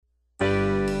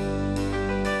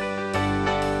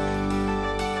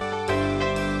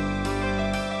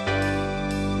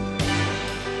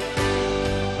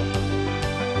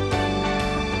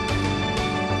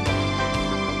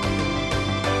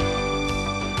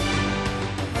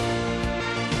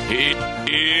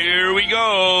Here we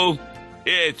go.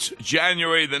 It's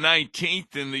January the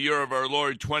 19th in the year of our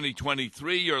Lord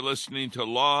 2023. You're listening to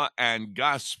Law and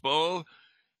Gospel.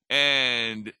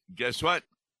 And guess what?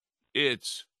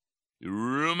 It's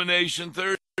Rumination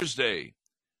Thursday,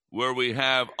 where we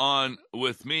have on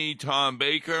with me Tom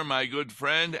Baker, my good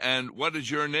friend. And what is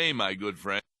your name, my good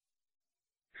friend?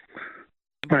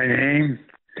 My name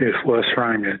is Wes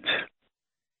Reimnitz.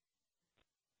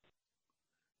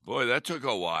 Boy, that took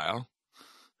a while.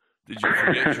 Did you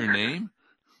forget your name?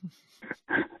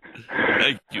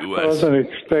 Thank you, Wes. I wasn't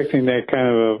expecting that kind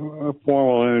of a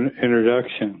formal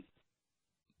introduction.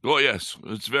 Oh, yes,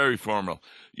 it's very formal.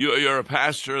 You're a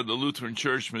pastor of the Lutheran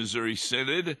Church Missouri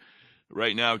Synod,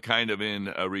 right now kind of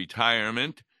in a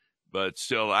retirement, but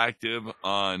still active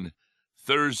on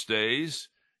Thursdays.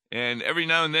 And every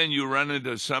now and then you run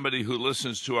into somebody who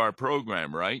listens to our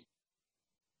program, right?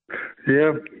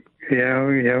 Yep. Yeah.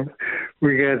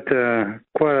 We got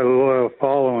quite a loyal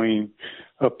following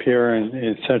up here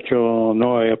in central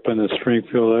Illinois, up in the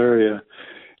Springfield area.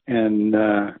 And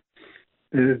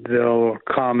they'll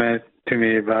comment to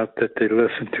me about that they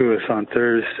listen to us on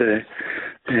Thursday.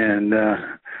 And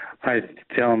I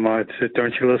tell them, I said,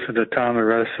 don't you listen to Tom the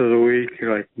rest of the week?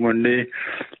 Like Monday,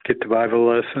 get the Bible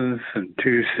lessons, and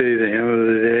Tuesday, the hymn of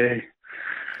the day.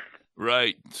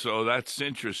 Right. So that's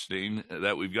interesting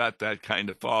that we've got that kind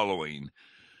of following.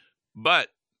 But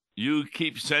you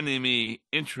keep sending me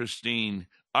interesting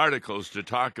articles to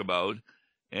talk about.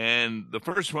 And the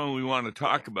first one we want to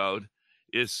talk about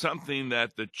is something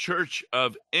that the Church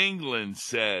of England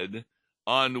said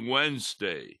on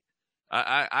Wednesday.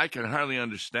 I can hardly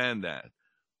understand that.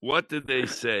 What did they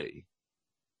say?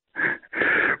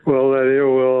 Well, that it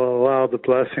will allow the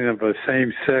blessing of a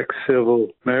same-sex civil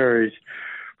marriage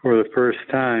for the first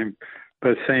time,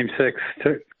 but same-sex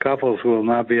couples will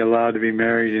not be allowed to be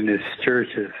married in its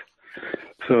churches.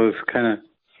 So it's kind of,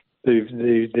 they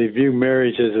view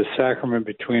marriage as a sacrament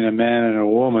between a man and a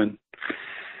woman,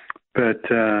 but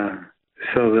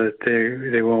so that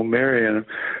they won't marry them.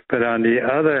 But on the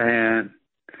other hand,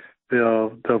 they'll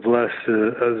bless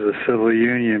the civil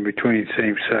union between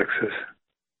same sexes.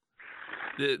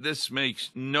 This makes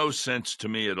no sense to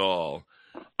me at all.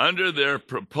 Under their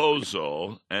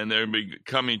proposal, and they're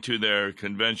coming to their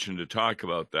convention to talk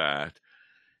about that,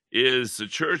 is the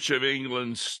Church of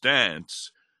England's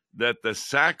stance that the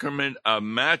sacrament of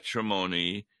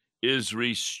matrimony is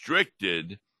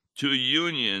restricted to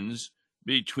unions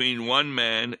between one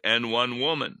man and one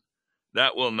woman.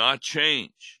 That will not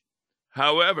change.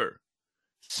 However,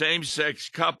 same-sex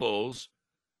couples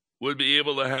would be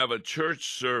able to have a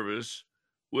church service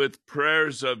with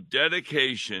prayers of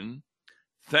dedication,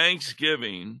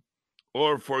 thanksgiving,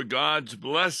 or for God's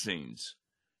blessings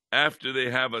after they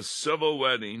have a civil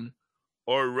wedding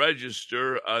or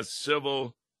register a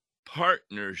civil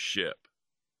partnership.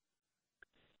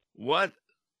 What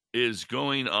is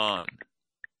going on?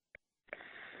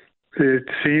 It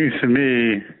seems to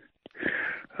me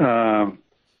a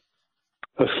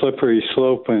slippery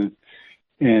slope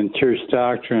in church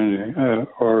doctrine,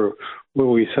 or what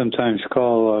we sometimes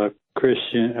call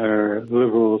Christian or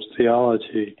liberal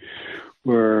theology,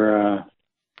 where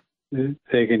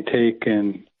they can take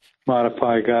and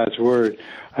modify God's word.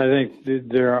 I think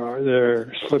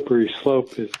their slippery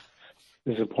slope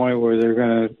is a point where they're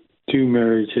going to do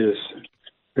marriages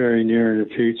very near in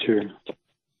the future.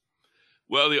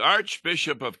 Well, the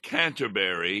Archbishop of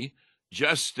Canterbury,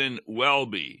 Justin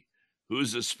Welby,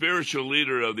 who's a spiritual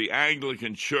leader of the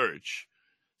Anglican Church,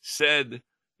 said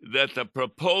that the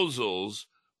proposals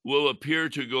will appear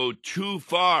to go too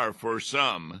far for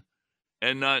some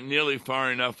and not nearly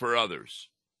far enough for others.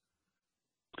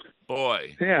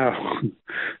 Boy. Yeah.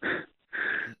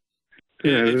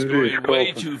 It's going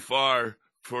way too far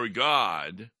for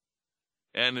God,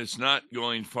 and it's not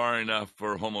going far enough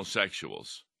for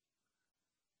homosexuals.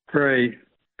 Right.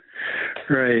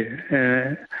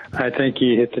 And I think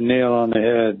you hit the nail on the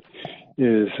head.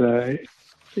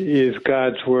 Is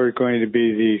God's word going to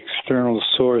be the external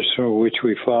source for which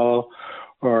we follow,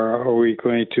 or are we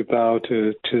going to bow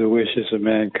to the wishes of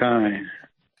mankind?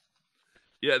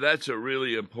 Yeah, that's a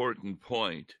really important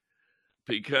point,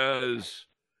 because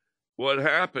what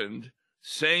happened,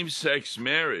 same-sex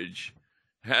marriage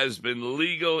has been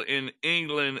legal in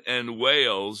England and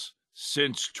Wales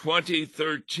since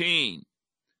 2013,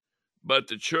 but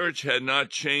the church had not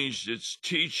changed its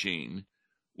teaching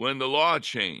when the law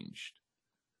changed.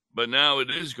 But now it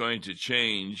is going to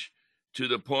change to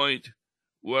the point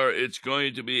where it's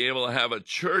going to be able to have a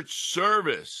church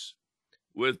service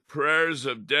with prayers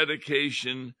of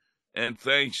dedication and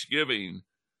thanksgiving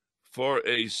for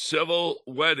a civil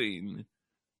wedding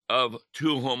of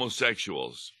two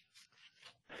homosexuals.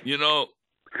 You know,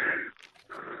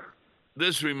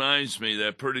 this reminds me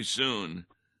that pretty soon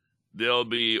they'll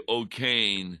be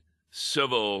okaying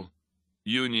civil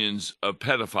unions of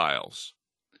pedophiles,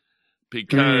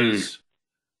 because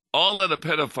all that a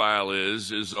pedophile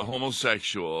is a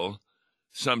homosexual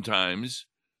sometimes,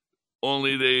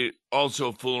 only they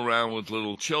also fool around with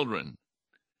little children.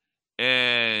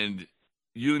 And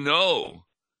you know,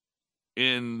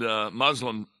 in the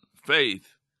Muslim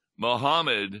faith,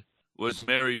 Muhammad was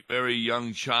married a very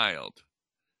young child.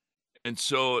 And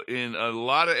so in a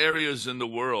lot of areas in the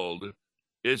world,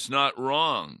 it's not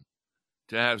wrong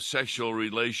to have sexual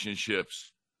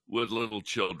relationships with little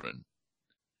children.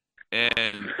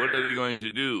 And what are they going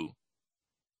to do?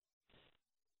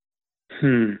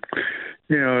 You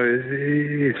know,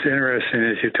 it's interesting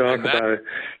as you talk about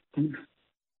it.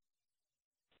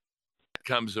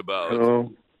 Comes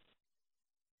about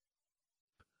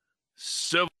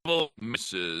civil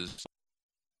misses.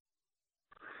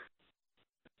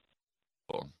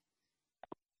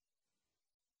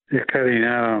 You're cutting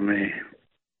out on me.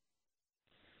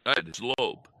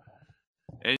 Slope.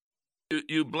 And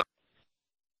you blame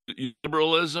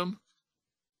liberalism?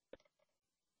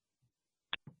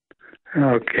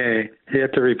 Okay. You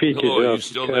have to repeat Hello, yourself. are you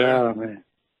still there? Out on me.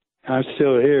 I'm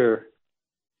still here.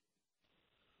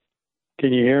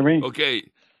 Can you hear me? Okay.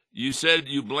 You said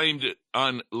you blamed it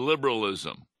on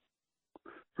liberalism.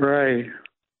 Right.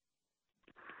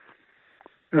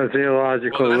 A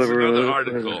theological well, that's liberalism. Another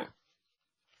article.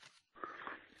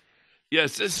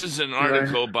 Yes, this is an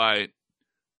article by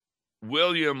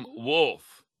William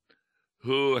Wolf,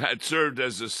 who had served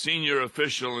as a senior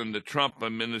official in the Trump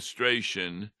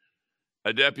administration,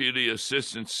 a deputy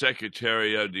assistant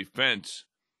secretary of defense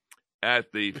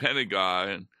at the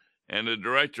Pentagon, and a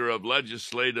director of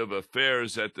legislative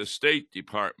affairs at the State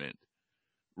Department.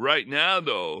 Right now,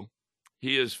 though,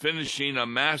 he is finishing a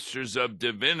Master's of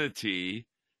Divinity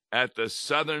at the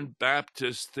Southern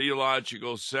Baptist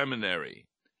Theological Seminary.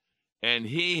 And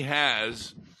he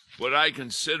has what I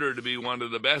consider to be one of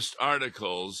the best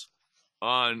articles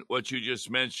on what you just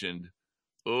mentioned,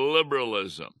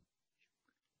 liberalism.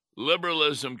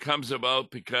 Liberalism comes about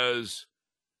because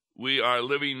we are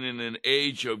living in an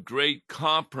age of great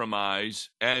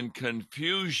compromise and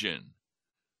confusion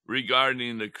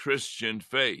regarding the Christian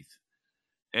faith.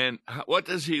 And what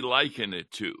does he liken it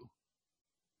to?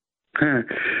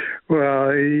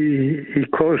 Well, he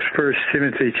quotes 1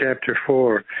 Timothy chapter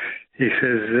 4. He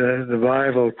says, the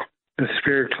Bible, the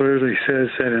Spirit clearly says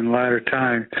that in latter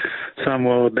time, some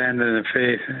will abandon the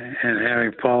faith and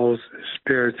having false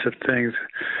spirits of things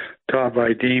taught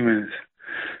by demons.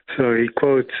 So he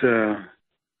quotes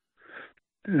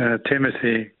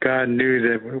Timothy. God knew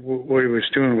that what he was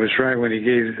doing was right when he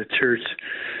gave the church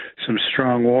some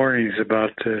strong warnings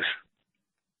about this.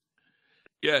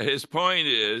 Yeah, his point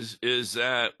is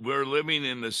that we're living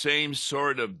in the same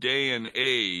sort of day and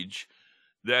age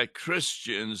that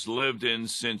Christians lived in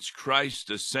since Christ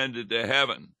ascended to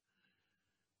heaven.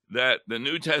 That the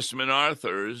New Testament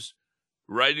authors,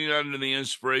 writing under the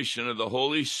inspiration of the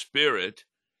Holy Spirit,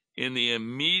 in the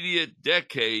immediate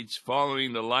decades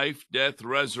following the life, death,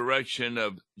 resurrection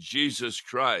of Jesus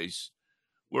Christ,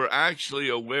 were actually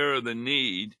aware of the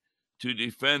need to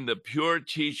defend the pure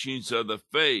teachings of the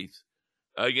faith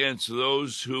against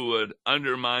those who would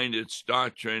undermine its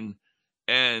doctrine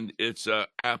and its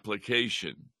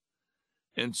application.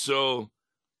 And so,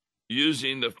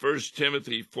 using the 1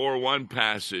 Timothy 4:1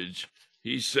 passage,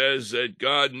 he says that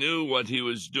God knew what he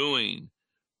was doing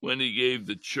when he gave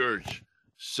the church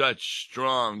such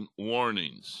strong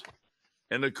warnings.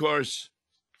 And of course,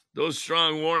 those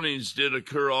strong warnings did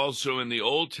occur also in the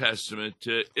Old Testament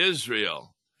to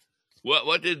Israel.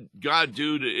 What did God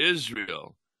do to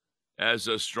Israel as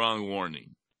a strong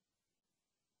warning?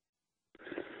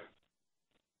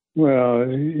 Well,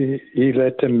 he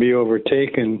let them be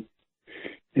overtaken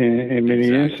in many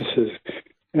instances.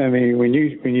 I mean, when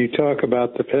you talk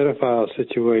about the pedophile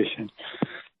situation,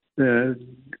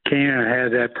 Canaan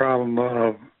had that problem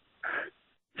of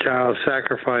child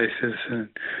sacrifices, and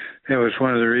it was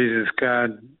one of the reasons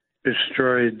God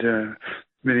destroyed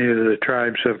many of the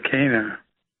tribes of Canaan.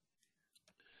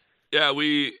 Yeah,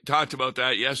 we talked about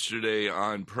that yesterday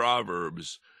on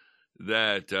Proverbs,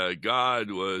 that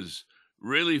God was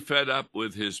really fed up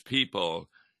with his people,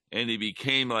 and he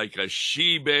became like a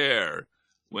she-bear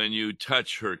when you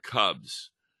touch her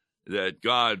cubs, that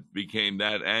God became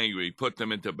that angry, put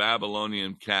them into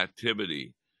Babylonian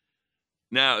captivity.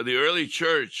 Now, the early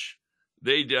church,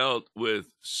 they dealt with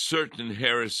certain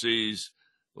heresies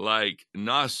like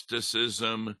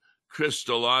Gnosticism,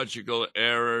 Christological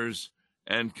errors,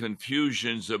 and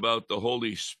confusions about the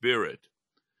Holy Spirit.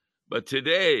 But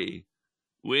today,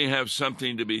 we have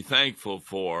something to be thankful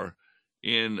for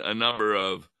in a number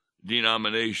of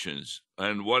denominations.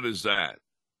 And what is that?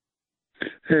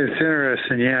 It's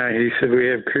interesting. Yeah, he said we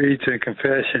have creeds and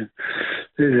confession.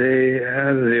 They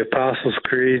have the Apostles'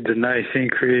 Creed, the Nicene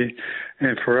Creed,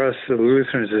 and for us, the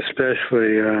Lutherans,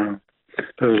 especially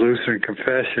the Lutheran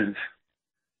Confessions.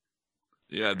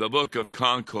 Yeah, the Book of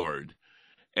Concord.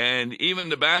 And even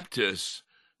the Baptists,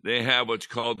 they have what's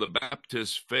called the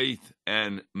Baptist Faith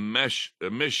and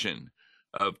Mission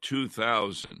of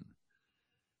 2000.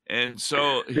 And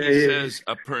so he says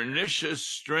a pernicious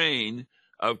strain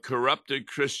of corrupted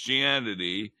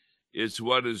Christianity is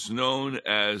what is known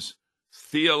as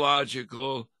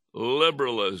theological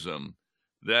liberalism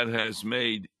that has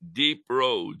made deep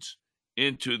roads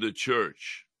into the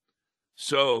church.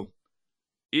 So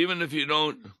even if you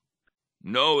don't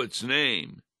know its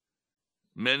name,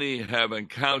 many have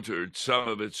encountered some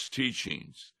of its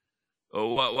teachings.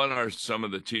 What are some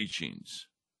of the teachings?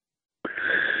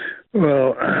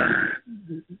 Well,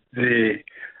 the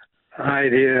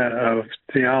idea of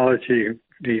theology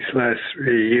these last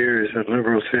 3 years of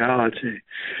liberal theology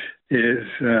is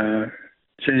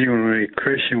genuinely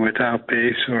Christian without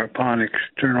base or upon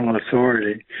external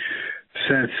authority.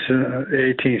 Since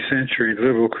 18th century,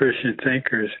 liberal Christian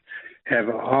thinkers have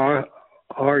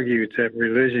argued that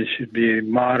religion should be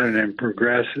modern and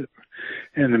progressive,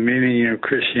 and the meaning of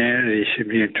Christianity should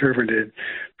be interpreted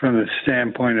from the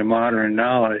standpoint of modern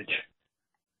knowledge.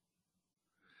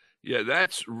 Yeah,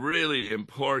 that's really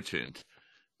important,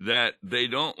 that they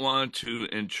don't want to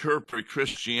interpret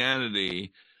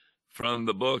Christianity from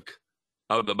the book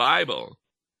of the Bible,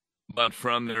 but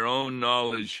from their own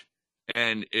knowledge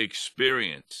and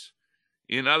experience.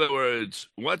 In other words,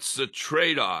 what's the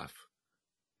trade-off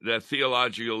that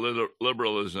theological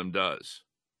liberalism does?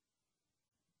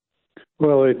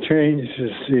 Well, it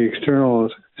changes the external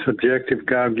subjective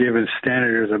God-given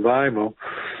standard of the Bible.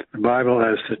 The Bible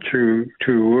has the true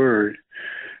word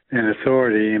and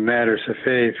authority in matters of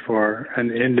faith for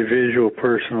an individual,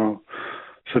 personal,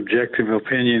 subjective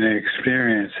opinion and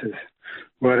experiences.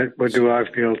 What do I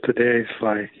feel today is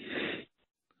like?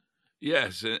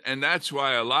 Yes, and that's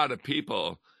why a lot of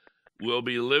people will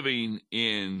be living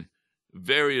in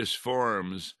various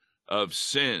forms of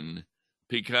sin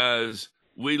because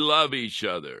we love each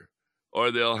other, or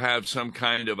they'll have some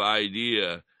kind of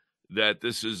idea that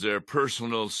this is their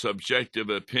personal subjective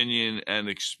opinion and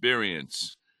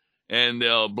experience, and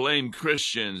they'll blame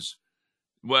Christians.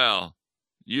 Well,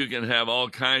 you can have all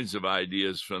kinds of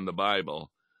ideas from the Bible.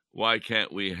 Why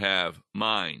can't we have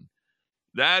mine?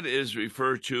 That is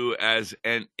referred to as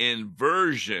an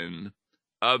inversion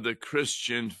of the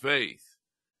Christian faith.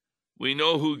 We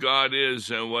know who God is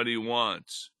and what he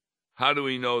wants. How do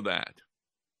we know that?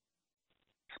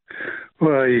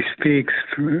 Well, he speaks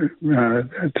through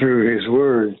his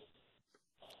word.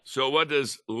 So what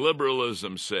does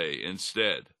liberalism say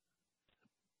instead?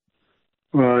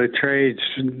 Well, it trades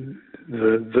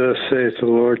thus says the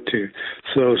Lord to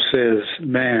so says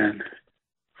man.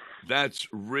 That's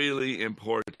really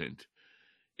important.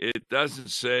 It doesn't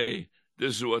say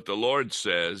this is what the Lord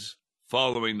says,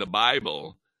 following the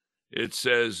Bible. It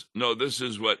says, no, this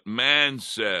is what man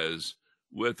says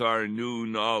with our new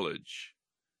knowledge.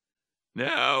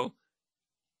 Now,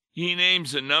 he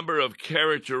names a number of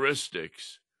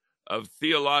characteristics of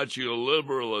theological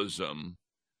liberalism,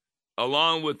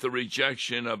 along with the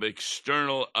rejection of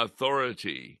external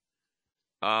authority.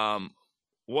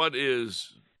 What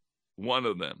is one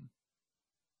of them?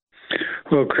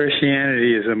 Well,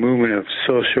 Christianity is a movement of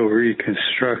social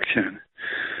reconstruction.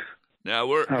 Now,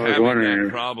 we're having that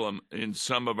problem in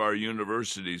some of our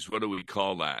universities. What do we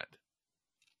call that?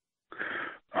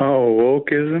 Oh,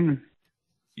 wokeism?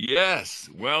 Yes,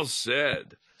 well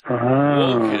said. Oh.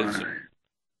 Wokeism.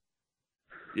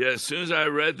 Yeah, as soon as I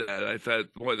read that, I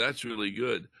thought, boy, that's really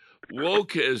good.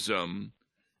 Wokeism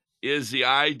is the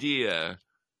idea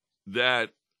that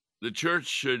the church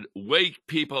should wake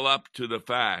people up to the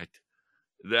fact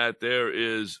that there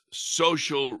is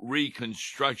social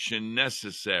reconstruction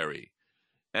necessary.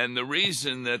 And the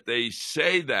reason that they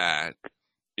say that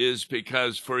is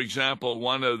because, for example,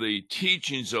 one of the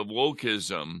teachings of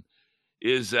wokeism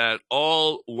is that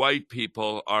all white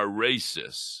people are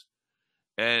racists.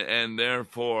 And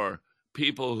therefore,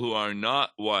 people who are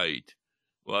not white,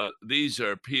 well, these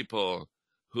are people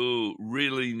who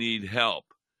really need help.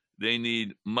 They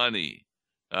need money.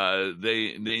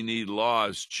 They need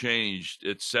laws changed,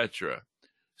 etc.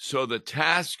 So the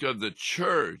task of the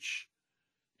church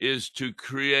is to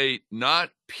create not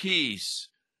peace,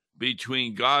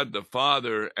 between God the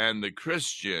Father and the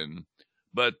Christian,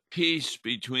 but peace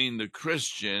between the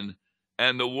Christian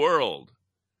and the world.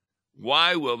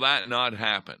 Why will that not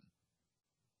happen?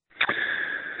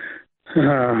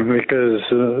 Because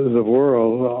the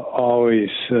world always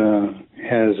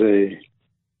has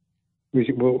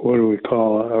what do we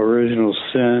call original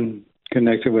sin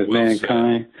connected with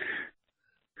mankind,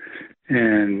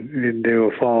 and they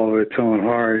will follow its own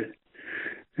heart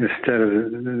instead of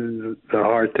the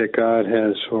heart that God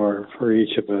has for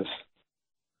each of us.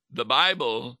 The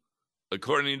Bible,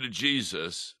 according to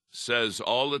Jesus, says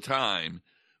all the time,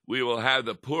 we will have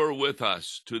the poor with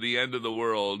us to the end of the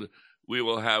world. We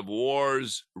will have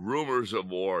wars, rumors of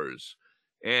wars,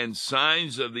 and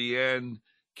signs of the end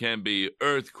can be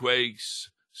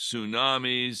earthquakes,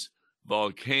 tsunamis,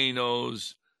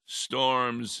 volcanoes,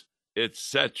 storms,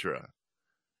 etc.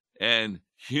 And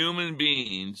human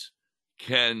beings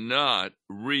cannot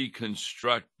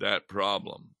reconstruct that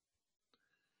problem.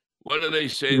 What do they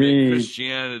say that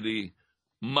Christianity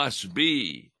must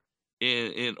be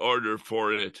in order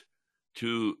for it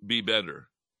to be better?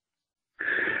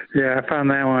 Yeah, I found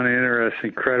that one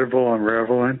interesting. Credible and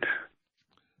relevant.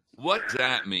 What does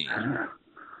that mean?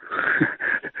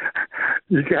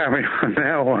 You got me on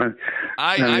that one.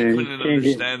 I couldn't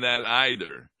understand that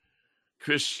either.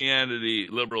 Christianity,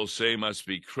 liberals say, must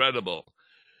be credible.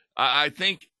 I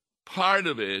think part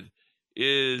of it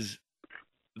is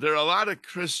there are a lot of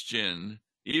Christian,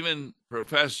 even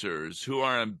professors, who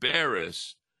are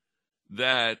embarrassed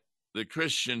that the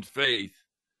Christian faith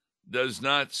does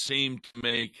not seem to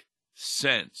make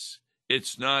sense.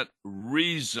 It's not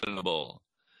reasonable.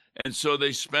 And so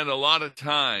they spend a lot of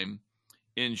time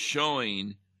in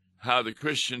showing how the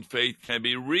Christian faith can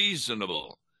be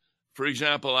reasonable. For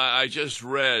example, I just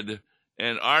read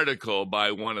an article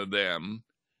by one of them,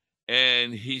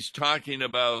 and he's talking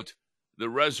about the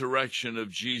resurrection of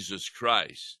Jesus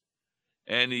Christ.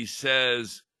 And he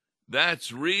says,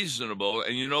 that's reasonable.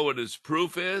 And you know what his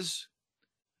proof is?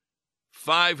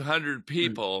 500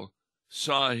 people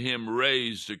saw him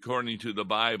raised according to the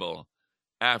Bible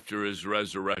after his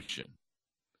resurrection.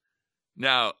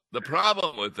 Now, the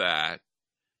problem with that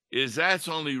is that's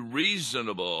only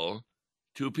reasonable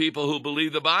to people who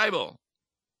believe the Bible.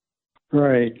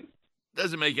 Right.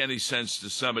 Doesn't make any sense to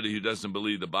somebody who doesn't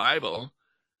believe the Bible.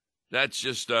 That's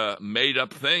just a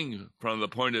made-up thing from the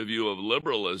point of view of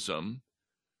liberalism.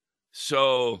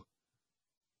 So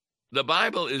the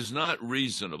Bible is not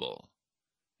reasonable.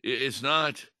 It's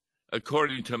not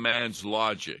according to man's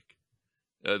logic.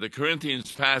 The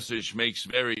Corinthians passage makes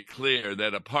very clear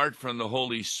that apart from the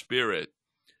Holy Spirit,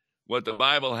 what the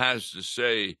Bible has to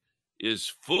say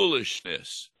is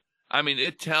foolishness. I mean,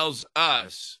 it tells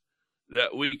us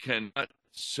that we cannot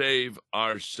save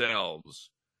ourselves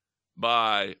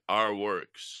by our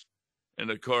works.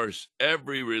 And of course,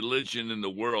 every religion in the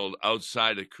world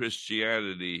outside of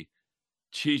Christianity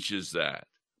teaches that.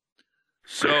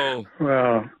 So,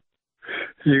 well,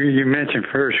 you mentioned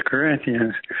 1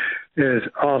 Corinthians. It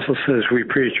also says we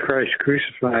preach Christ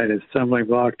crucified as stumbling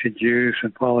block to Jews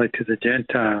and folly to the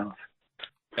Gentiles.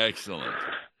 Excellent.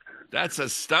 That's a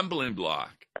stumbling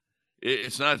block.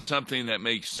 It's not something that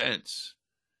makes sense.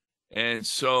 And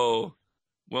so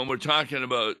when we're talking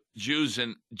about Jews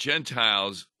and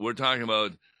Gentiles, we're talking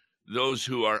about those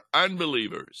who are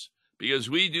unbelievers, because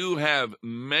we do have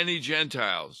many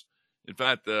Gentiles. In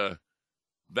fact, the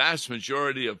vast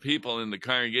majority of people in the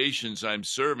congregations I'm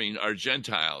serving are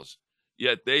Gentiles,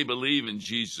 yet they believe in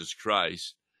Jesus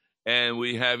Christ. And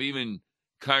we have even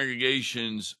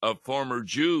congregations of former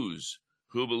Jews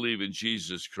who believe in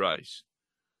Jesus Christ.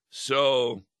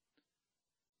 So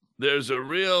there's a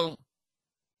real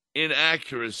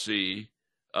inaccuracy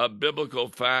of biblical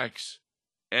facts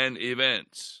and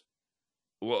events.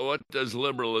 What does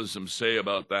liberalism say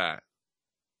about that?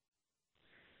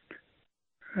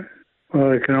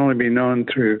 Well, it can only be known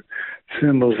through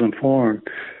symbols and form.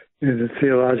 The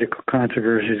theological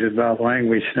controversies about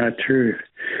language, not truth.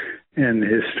 And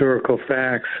historical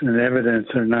facts and evidence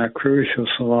are not crucial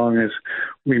so long as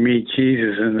we meet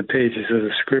Jesus in the pages of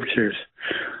the Scriptures.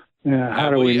 How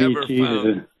do we meet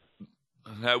Jesus?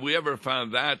 Have we ever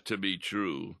found that to be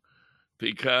true?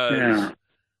 Because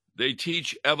they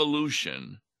teach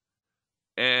evolution,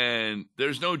 and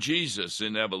there's no Jesus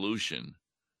in evolution.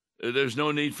 There's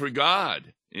no need for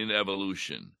God in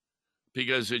evolution,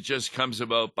 because it just comes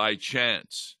about by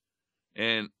chance.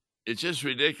 And it's just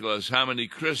ridiculous how many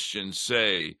Christians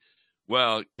say,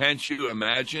 well, can't you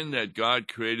imagine that God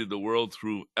created the world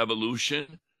through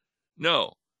evolution?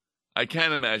 No, I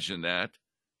can't imagine that,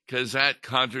 because that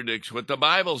contradicts what the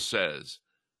Bible says.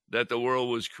 that the world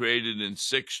was created in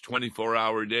 6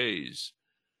 24-hour days,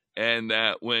 and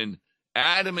that when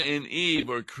Adam and Eve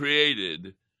were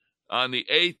created on the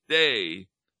 8th day,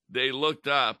 they looked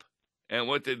up, and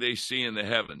what did they see in the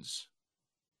heavens?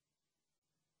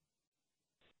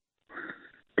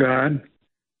 God.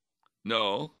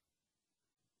 No.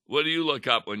 What do you look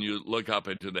up when you look up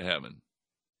into the heaven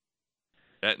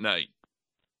at night?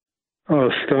 Oh,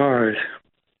 stars.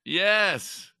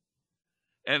 Yes.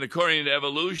 And according to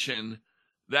evolution,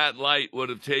 that light would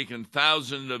have taken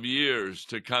thousands of years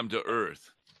to come to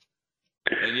Earth.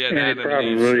 And yet And it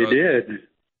probably did.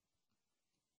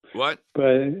 What?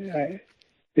 But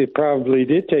it probably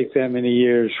did take that many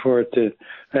years for it to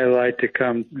that light to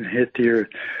come and hit the earth.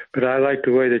 But I like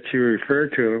the way that you refer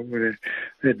to it, with it,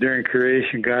 that during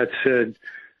creation God said,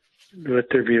 "Let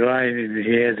there be light," and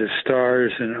He had the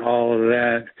stars and all of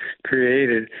that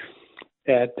created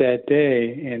at that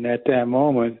day, and at that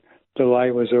moment, the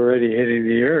light was already hitting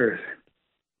the earth.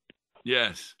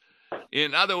 Yes.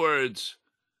 In other words,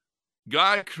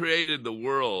 God created the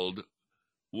world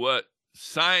what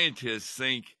scientists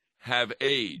think have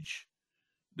age.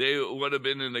 They would have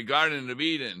been in the Garden of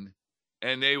Eden,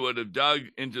 and they would have dug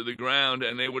into the ground,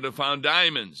 and they would have found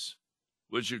diamonds,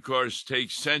 which of course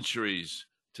takes centuries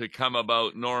to come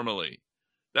about normally.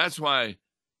 That's why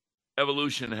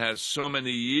evolution has so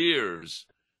many years,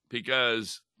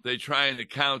 because they try and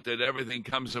account that everything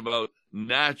comes about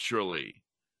naturally.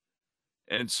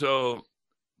 And so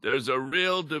there's a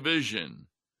real division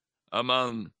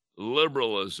among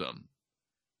liberalism.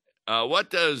 What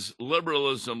does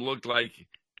liberalism look like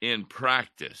in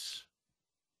practice?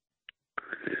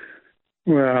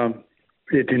 Well,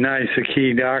 it denies the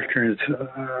key doctrines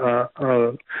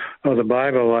of the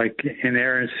Bible, like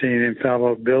inerrancy and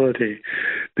infallibility.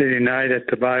 They deny that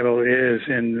the Bible is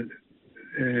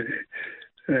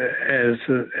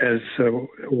as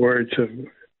words of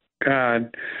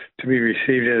God to be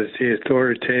received as the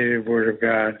authoritative word of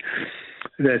God.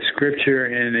 That Scripture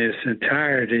in its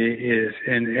entirety is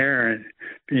inerrant,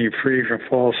 being free from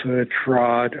falsehood,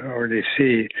 fraud, or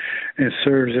deceit, and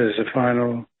serves as the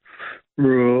final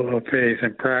rule of faith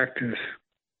and practice.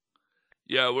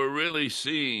 Yeah, we're really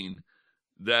seeing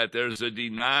that there's a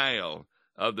denial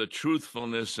of the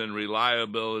truthfulness and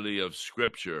reliability of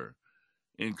Scripture,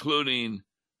 including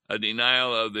a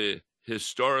denial of the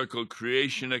historical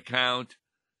creation account,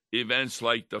 events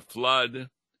like the flood,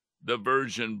 the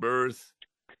virgin birth,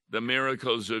 the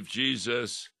miracles of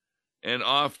Jesus, and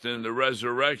often the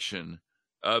resurrection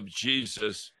of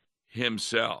Jesus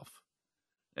himself.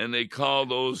 And they call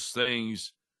those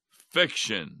things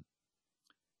fiction.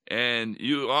 And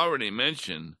you already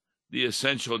mentioned the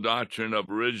essential doctrine of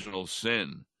original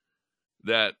sin,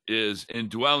 that is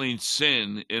indwelling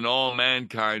sin in all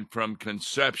mankind from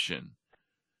conception.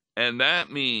 And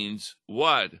that means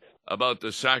what about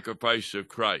the sacrifice of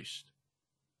Christ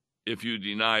if you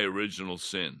deny original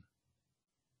sin?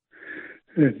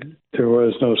 There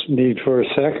was no need for a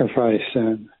sacrifice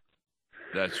then.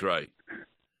 That's right.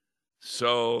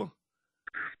 So,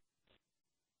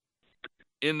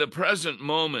 in the present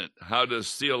moment, how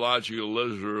does theological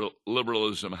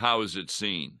liberalism, how is it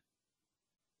seen?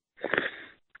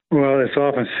 Well, it's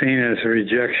often seen as a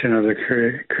rejection of the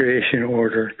creation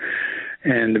order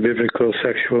and the biblical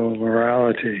sexual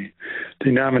morality.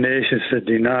 Denominations that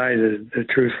deny the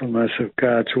truthfulness of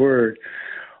God's word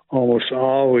almost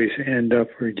always end up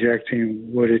rejecting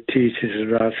what it teaches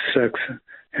about sex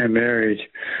and marriage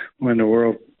when the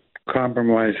world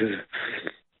compromises.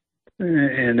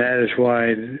 And that is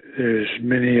why there's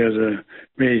many of the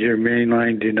major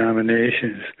mainline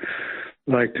denominations,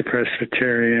 like the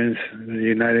Presbyterians, the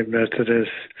United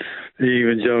Methodists, the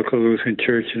Evangelical Lutheran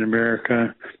Church in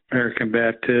America, American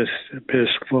Baptist,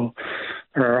 Episcopal,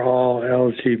 are all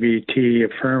LGBT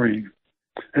affirming.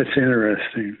 That's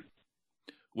interesting.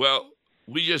 Well,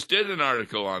 we just did an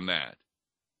article on that.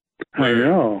 I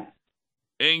know.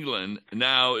 England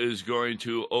now is going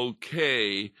to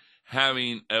okay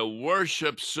having a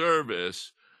worship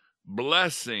service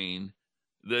blessing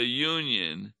the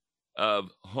union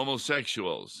of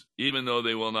homosexuals, even though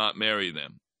they will not marry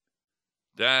them.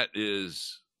 That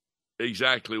is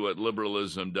exactly what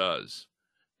liberalism does.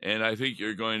 And I think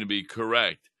you're going to be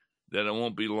correct that it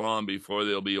won't be long before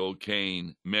they'll be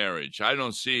okaying marriage. I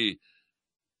don't see,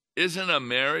 isn't a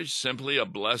marriage simply a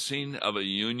blessing of a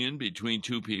union between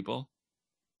two people?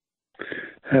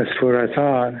 That's what I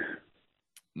thought.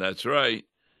 That's right.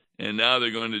 And now they're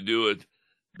going to do it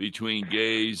between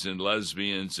gays and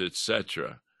lesbians,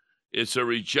 etc. It's a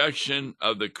rejection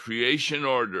of the creation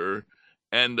order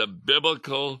and the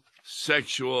biblical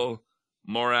sexual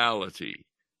morality.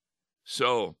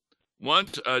 So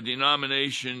once a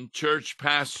denomination, church,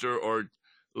 pastor, or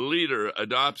leader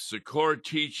adopts the core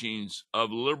teachings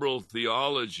of liberal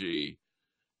theology,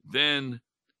 then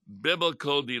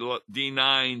biblical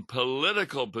denying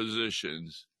political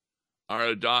positions are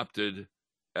adopted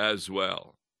as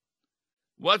well.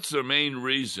 What's the main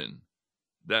reason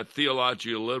that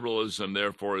theological liberalism,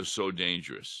 therefore, is so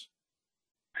dangerous?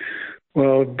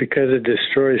 Well, because it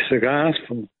destroys the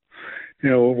gospel. You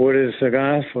know, what is the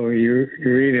gospel? You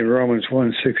read in Romans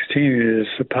 1:16, it is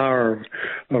the power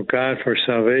of God for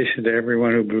salvation to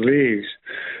everyone who believes.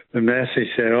 The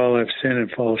message that all have sinned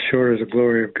and fall short of the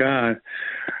glory of God,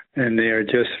 and they are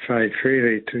justified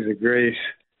freely through the grace,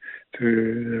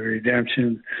 through the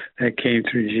redemption that came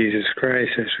through Jesus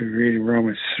Christ, as we read in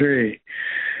Romans 3.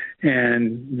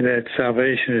 And that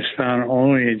salvation is found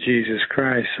only in Jesus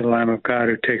Christ, the Lamb of God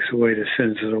who takes away the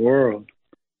sins of the world.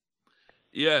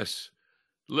 Yes,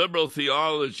 liberal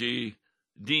theology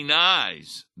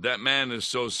denies that man is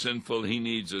so sinful he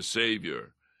needs a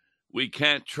Savior. We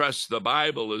can't trust the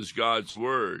Bible as God's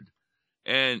Word.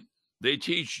 And they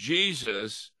teach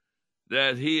Jesus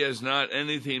that he is not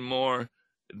anything more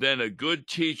than a good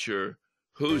teacher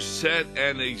who set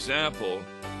an example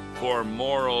for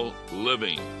moral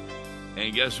living.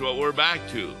 And guess what we're back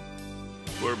to?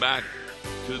 We're back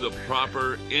to the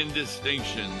proper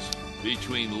indistinctions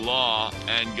between law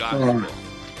and gospel.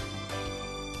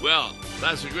 Well,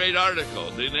 that's a great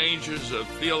article, The Dangers of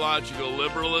Theological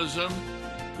Liberalism.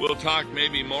 We'll talk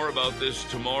maybe more about this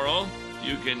tomorrow.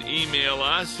 You can email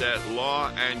us at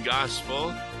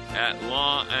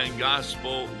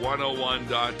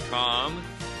lawandgospel@lawandgospel101.com,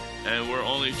 and we're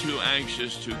only too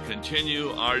anxious to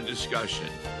continue our discussion.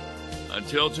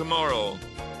 Until tomorrow,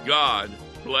 God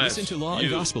bless you. Listen to Law and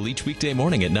Gospel each weekday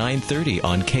morning at 9:30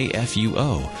 on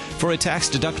KFUO. For a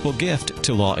tax-deductible gift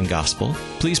to Law and Gospel,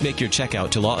 please make your check out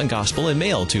to Law and Gospel and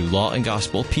mail to Law and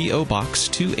Gospel, P.O. Box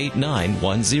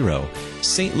 28910,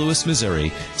 St. Louis,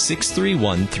 Missouri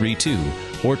 63132,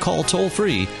 or call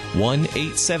toll-free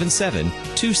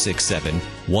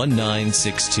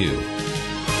 1-877-267-1962.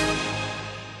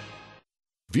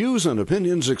 Views and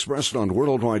opinions expressed on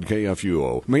Worldwide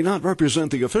KFUO may not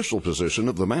represent the official position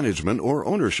of the management or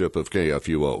ownership of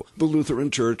KFUO, the Lutheran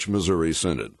Church Missouri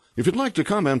Synod. If you'd like to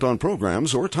comment on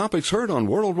programs or topics heard on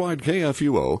Worldwide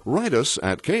KFUO, write us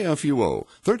at KFUO,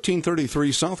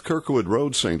 1333 South Kirkwood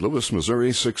Road, St. Louis,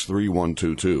 Missouri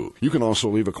 63122. You can also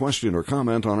leave a question or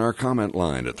comment on our comment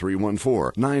line at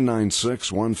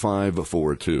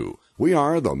 314-996-1542. We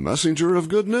are the messenger of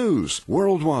good news,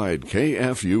 Worldwide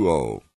KFUO.